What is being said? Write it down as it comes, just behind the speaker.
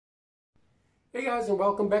Hey guys, and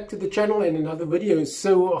welcome back to the channel and another video.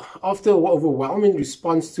 So after overwhelming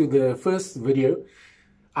response to the first video,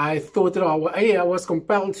 I thought that I was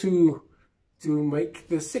compelled to make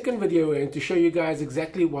the second video and to show you guys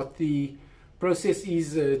exactly what the process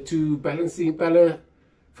is to balance the impeller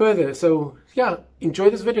further. So yeah, enjoy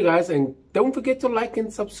this video guys, and don't forget to like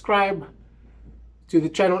and subscribe to the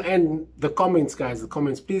channel, and the comments guys, the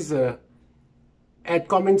comments, please add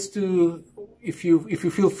comments to, if you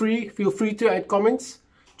feel free to add comments,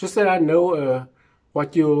 just so that I know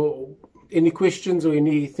what any questions or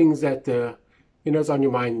any things that is on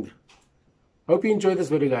your mind. Hope you enjoy this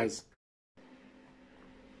video guys.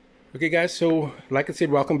 Okay guys, so like I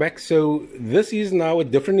said, welcome back. So this is now a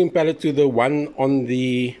different impeller to the one on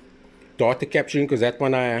the data capturing, because that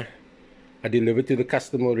one I delivered to the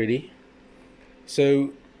customer already.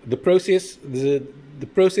 So the process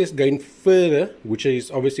going further, which is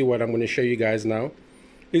obviously what I'm going to show you guys now,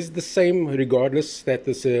 is the same regardless that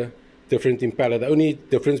it's a different impeller. The only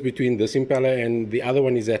difference between this impeller and the other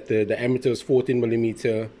one is that the diameter is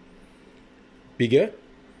 14mm bigger,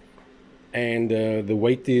 and the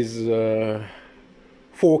weight is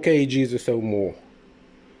 4 kgs or so more.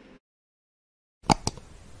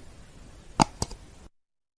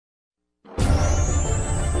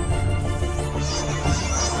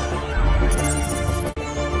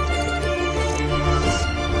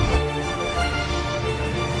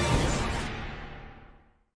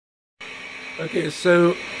 Okay,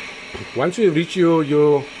 so once you reach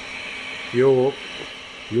your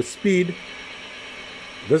speed,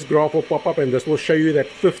 this graph will pop up, and this will show you that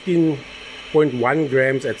 15.1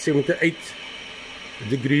 grams at 78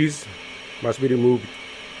 degrees must be removed.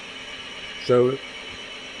 So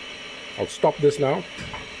I'll stop this now,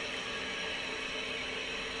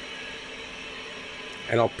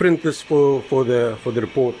 and I'll print this for the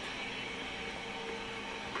report.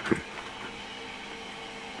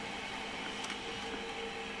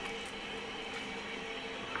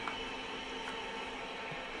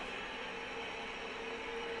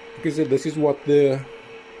 Okay, so this is what the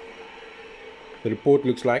report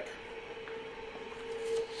looks like.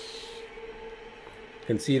 You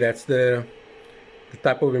can see that's the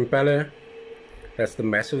type of impeller. That's the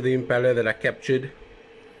mass of the impeller that I captured.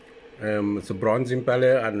 It's a bronze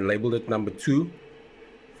impeller. I labeled it number 2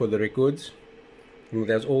 for the records. And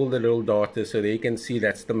there's all the little data, so there you can see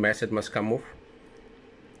that's the mass that must come off.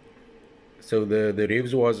 So the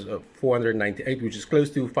revs was 498, which is close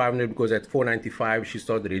to 500, because at 495 she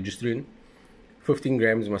started registering. 15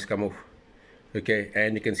 grams must come off. Okay,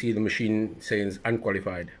 and you can see the machine says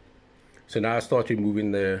unqualified. So now I start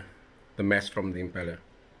removing the mass from the impeller.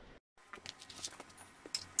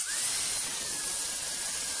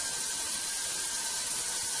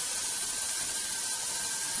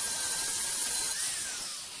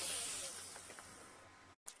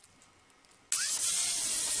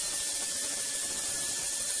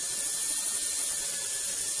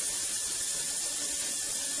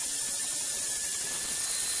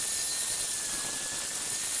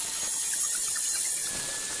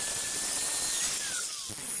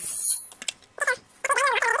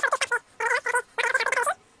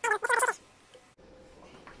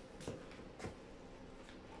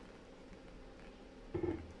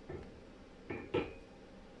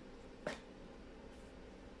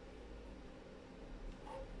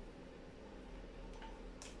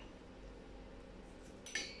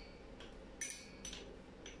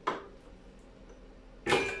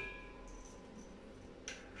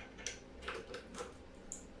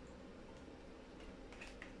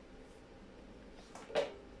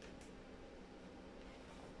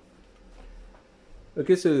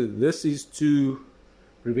 Okay, so this is to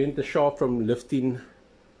prevent the shaft from lifting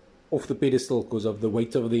off the pedestal because of the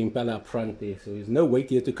weight of the impeller up front there. So there's no weight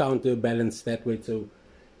here to counterbalance that weight, so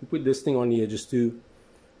you put this thing on here just to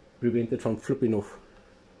prevent it from flipping off.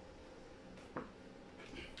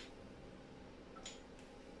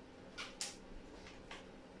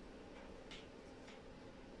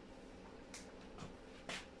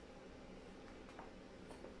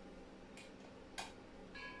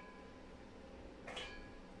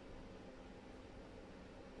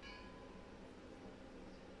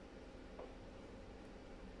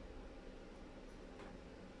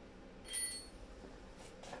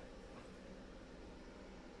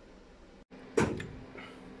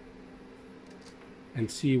 And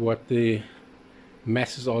see what the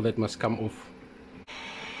masses are that must come off.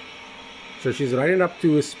 So she's running up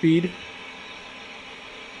to a speed,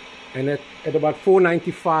 and at about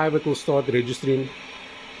 495 it will start registering,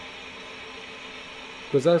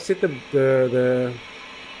 because I set the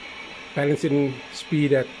balancing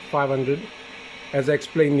speed at 500, as I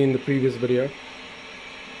explained in the previous video.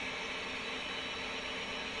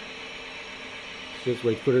 Just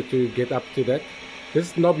wait for it to get up to that.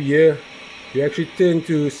 This knob here, you actually turn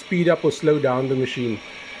to speed up or slow down the machine.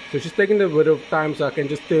 So it's just taking a bit of time, so I can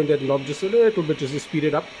just turn that knob just a little bit just to speed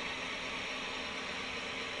it up.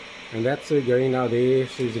 And that's going now there,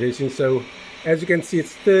 so it's racing. So as you can see,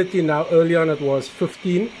 it's 13 now. Early on it was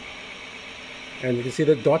 15. And you can see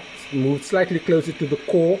the dot moved slightly closer to the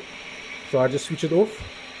core. So I'll just switch it off.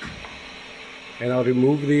 And I'll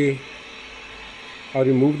remove the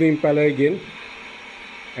impeller again.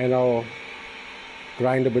 And I'll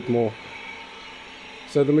grind a bit more.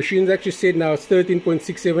 So the machine's actually set now, it's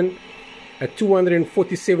 13.67 at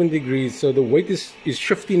 247 degrees. So the weight is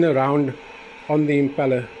shifting around on the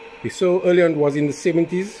impeller. We saw earlier on it was in the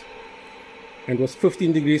 70s and was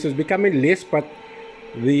 15 degrees, so it's becoming less, but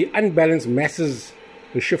the unbalanced masses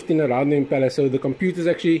are shifting around the impeller. So the computer's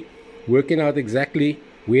actually working out exactly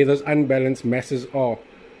where those unbalanced masses are.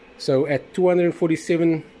 So at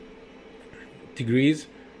 247 degrees,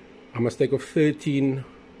 I must take off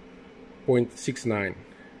 13.69.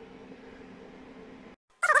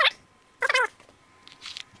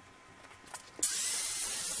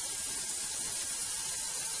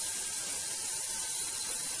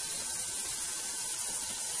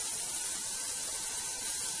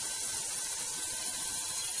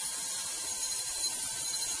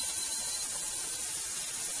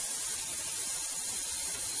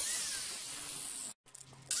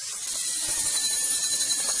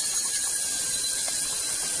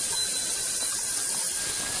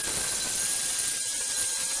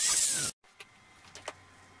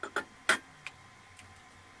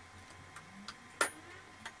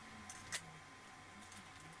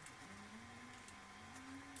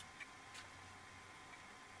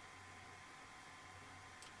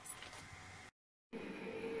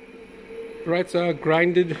 Right, so I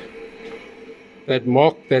grinded that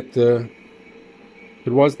mark that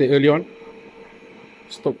it was there early on.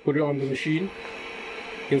 Put it on the machine. You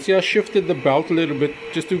can see I shifted the belt a little bit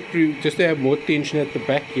just to have more tension at the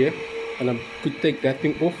back here, and I could take that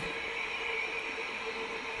thing off.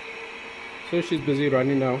 So she's busy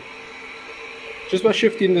running now. Just by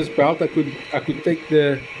shifting this belt, I could take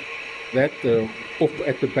that off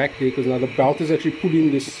at the back there, because now the belt is actually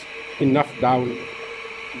pulling this enough down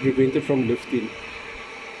to prevent it from lifting.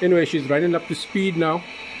 Anyway, she's running up to speed now.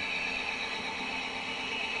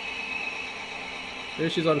 There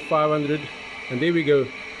she's on 500, and there we go.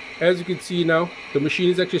 As you can see now, the machine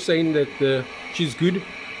is actually saying that she's good.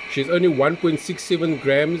 She's only 1.67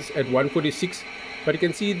 grams at 146, but you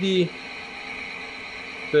can see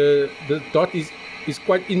the dot is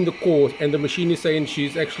quite in the core, and the machine is saying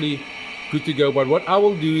she's actually good to go. But what I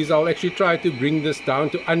will do is I'll actually try to bring this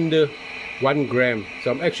down to under 1 gram. So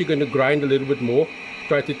I'm actually going to grind a little bit more,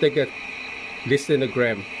 try to take that less than a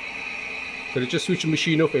gram. So let's just switch the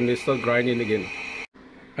machine off and let's start grinding again.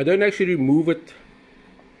 I don't actually remove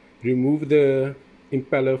the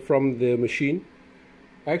impeller from the machine.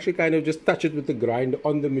 I actually kind of just touch it with the grind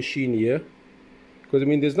on the machine here, because I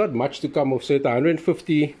mean there's not much to come off. So at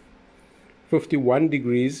 151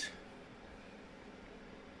 degrees,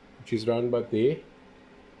 which is round about there,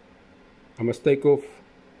 I must take off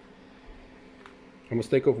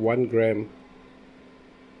 1 gram.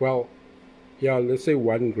 Well, yeah, let's say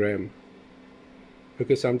 1 gram.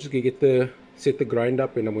 Okay, so I'm just gonna set the grind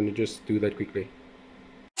up, and I'm gonna just do that quickly.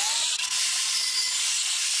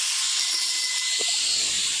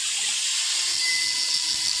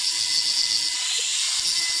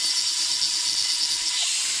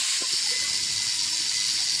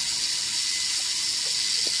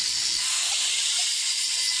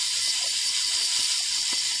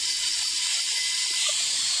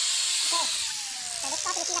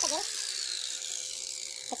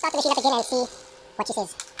 Let's start the machine up again and see what she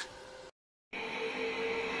says.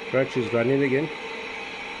 Right, she's running again.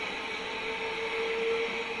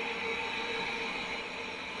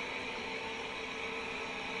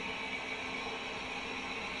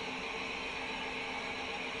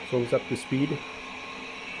 So it's up to speed.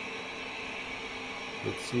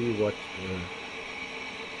 Let's see what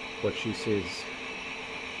she says.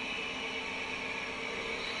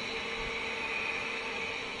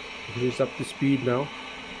 It's up to speed now.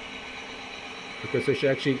 Okay, so she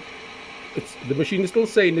actually, the machine is still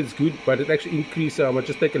saying it's good, but it actually increased, so I might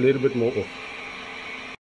just take a little bit more off.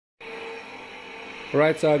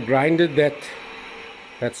 Alright, so I grinded that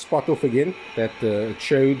spot off again, that it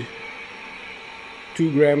showed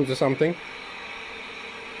 2 grams or something.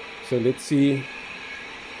 So let's see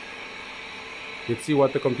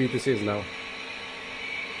what the computer says now.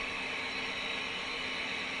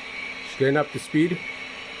 She's going up to speed.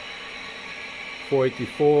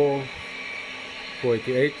 484,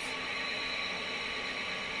 488.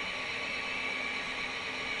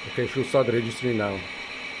 Okay, she'll start registering now.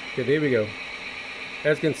 Okay, there we go.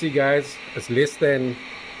 As you can see, guys, it's less than,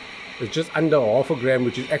 it's just under half a gram,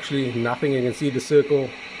 which is actually nothing. You can see the circle,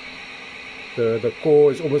 the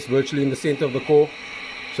core is almost virtually in the center of the core.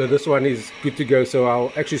 So this one is good to go. So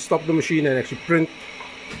I'll actually stop the machine and actually print,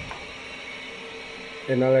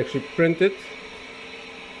 and I'll actually print it.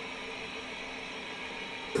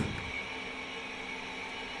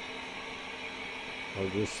 I'll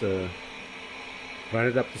just run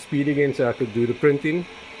it up to speed again so I could do the printing.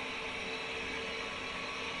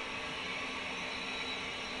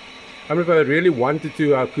 I mean, if I really wanted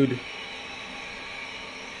to, I could.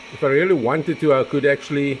 If I really wanted to, I could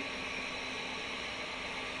actually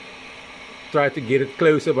try to get it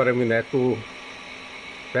closer. But I mean, that's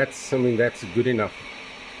good enough.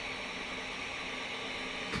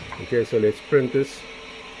 Okay, so let's print this.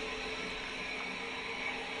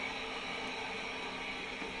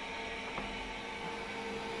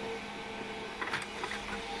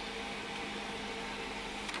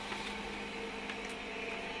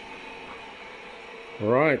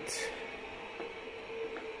 Right,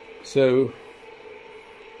 so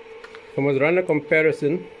if I must run a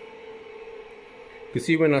comparison, you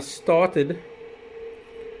see when I started,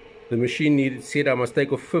 the machine said I must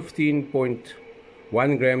take off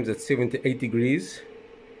 15.1 grams at 78 degrees.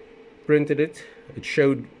 Printed it. It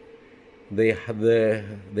showed the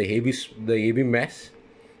heavy mass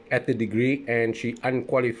at the degree, and she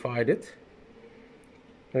unqualified it.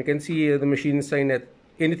 I can see the machine saying that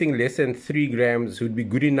anything less than 3 grams would be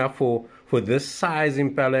good enough for this size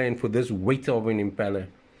impeller and for this weight of an impeller.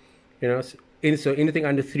 You know, so anything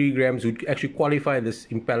under 3 grams would actually qualify this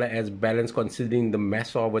impeller as balanced, considering the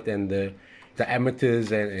mass of it and the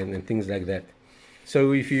diameters and things like that.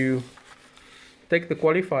 So if you take the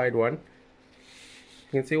qualified one,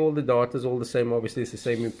 you can see all the data is all the same. Obviously it's the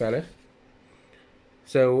same impeller.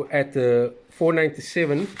 So at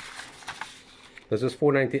 497, this is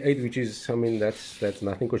 498, which is, I mean, that's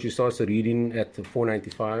nothing, because she starts reading at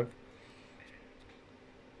 495.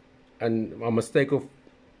 And a mistake of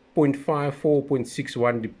 0.54,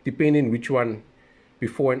 0.61, depending which one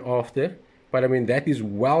before and after. But I mean, that is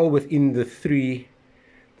well within the three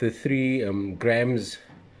grams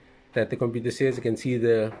that the computer says. You can see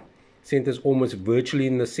the center is almost virtually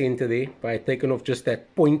in the center there by taking off just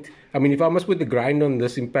that point. I mean, if I must put the grind on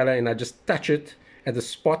this impeller and I just touch it at the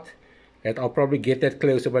spot, that I'll probably get that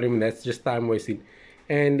closer, but I mean, that's just time wasting.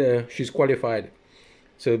 And she's qualified.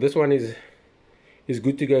 So this one is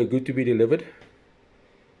good to go, good to be delivered.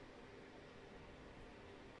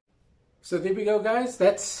 So there we go, guys.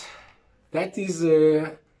 That is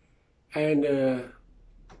an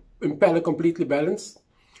impeller completely balanced.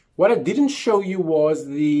 What I didn't show you was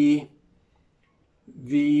the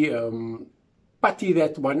putty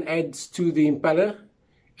that one adds to the impeller.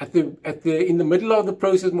 In the middle of the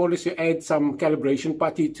process, more or less, you add some calibration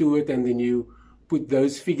putty to it, and then you put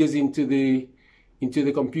those figures into the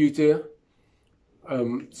computer.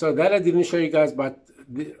 So that I didn't show you guys, but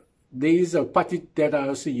there is a putty that I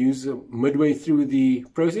also use midway through the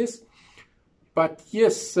process. But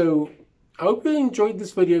yes, so I hope you enjoyed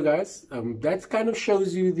this video, guys. That kind of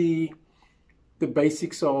shows you the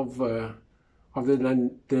basics of the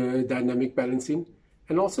dynamic balancing.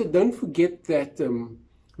 And also, don't forget that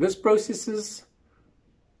this process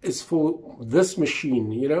is for this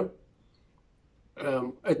machine, you know.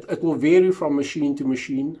 It will vary from machine to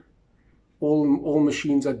machine. All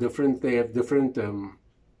machines are different. They have different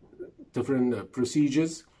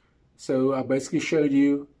procedures. So I basically showed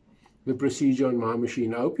you the procedure on my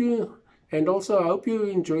machine. I hope you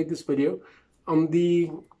enjoyed this video. I'll be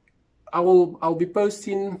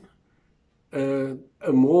posting a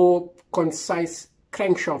more concise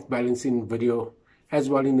crankshaft balancing video as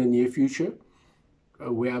well in the near future,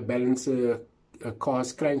 where I balance a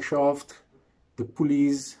car's crankshaft, the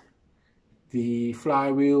pulleys, the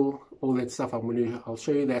flywheel, all that stuff. I'll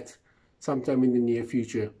show you that sometime in the near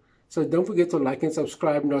future. So don't forget to like and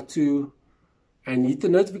subscribe, and hit the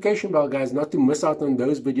notification bell, guys, not to miss out on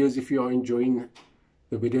those videos if you are enjoying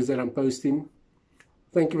the videos that I'm posting.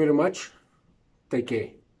 Thank you very much. Take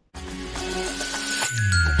care.